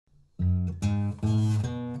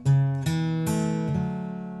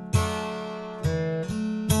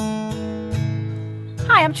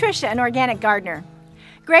Hi, I'm Tricia, an organic gardener.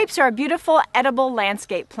 Grapes are a beautiful edible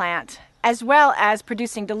landscape plant, as well as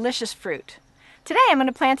producing delicious fruit. Today I'm going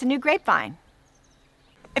to plant a new grapevine.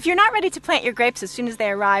 If you're not ready to plant your grapes as soon as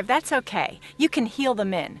they arrive, that's okay. You can heel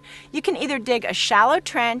them in. You can either dig a shallow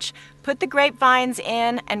trench, put the grapevines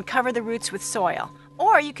in, and cover the roots with soil.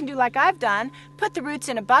 Or you can do like I've done, put the roots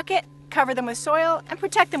in a bucket, cover them with soil, and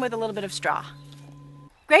protect them with a little bit of straw.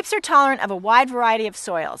 Grapes are tolerant of a wide variety of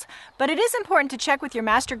soils, but it is important to check with your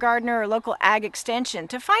master gardener or local ag extension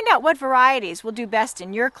to find out what varieties will do best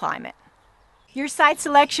in your climate. Your site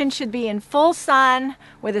selection should be in full sun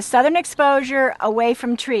with a southern exposure away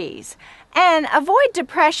from trees, and avoid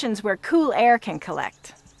depressions where cool air can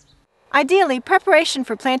collect. Ideally, preparation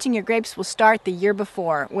for planting your grapes will start the year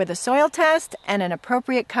before with a soil test and an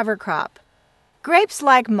appropriate cover crop. Grapes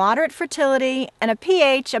like moderate fertility and a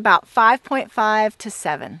pH about 5.5 to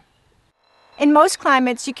 7. In most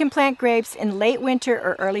climates, you can plant grapes in late winter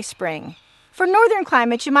or early spring. For northern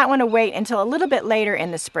climates, you might want to wait until a little bit later in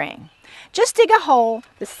the spring. Just dig a hole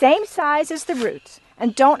the same size as the roots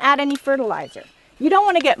and don't add any fertilizer. You don't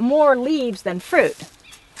want to get more leaves than fruit.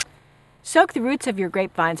 Soak the roots of your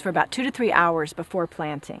grapevines for about 2 to 3 hours before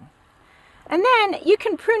planting. And then you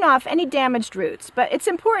can prune off any damaged roots, but it's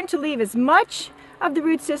important to leave as much of the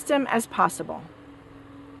root system as possible.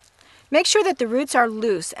 Make sure that the roots are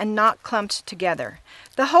loose and not clumped together.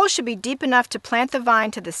 The hole should be deep enough to plant the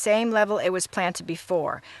vine to the same level it was planted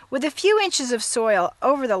before, with a few inches of soil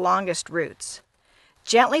over the longest roots.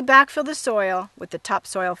 Gently backfill the soil with the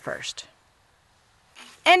topsoil first.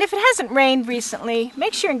 And if it hasn't rained recently,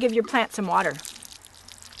 make sure and give your plant some water.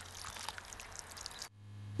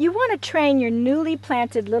 You want to train your newly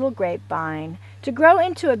planted little grapevine to grow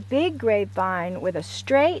into a big grapevine with a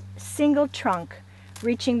straight, single trunk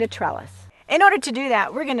reaching the trellis. In order to do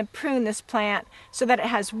that, we're going to prune this plant so that it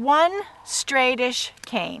has one straightish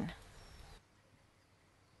cane.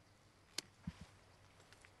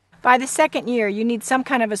 By the second year, you need some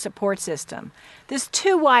kind of a support system. This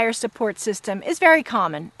 2-wire support system is very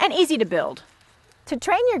common and easy to build. To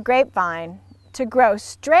train your grapevine to grow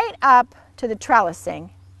straight up to the trellising,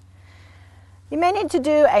 you may need to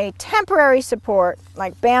do a temporary support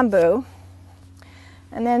like bamboo,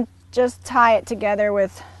 and then just tie it together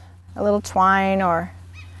with a little twine or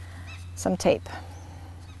some tape.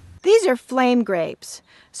 These are flame grapes,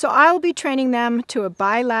 so I'll be training them to a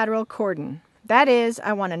bilateral cordon. That is,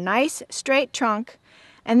 I want a nice straight trunk,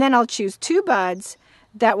 and then I'll choose 2 buds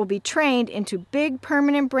that will be trained into big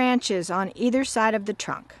permanent branches on either side of the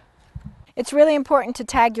trunk. It's really important to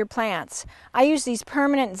tag your plants. I use these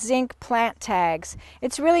permanent zinc plant tags.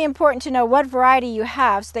 It's really important to know what variety you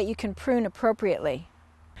have so that you can prune appropriately.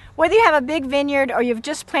 Whether you have a big vineyard or you've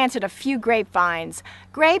just planted a few grapevines,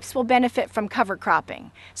 grapes will benefit from cover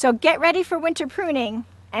cropping. So get ready for winter pruning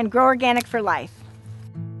and grow organic for life.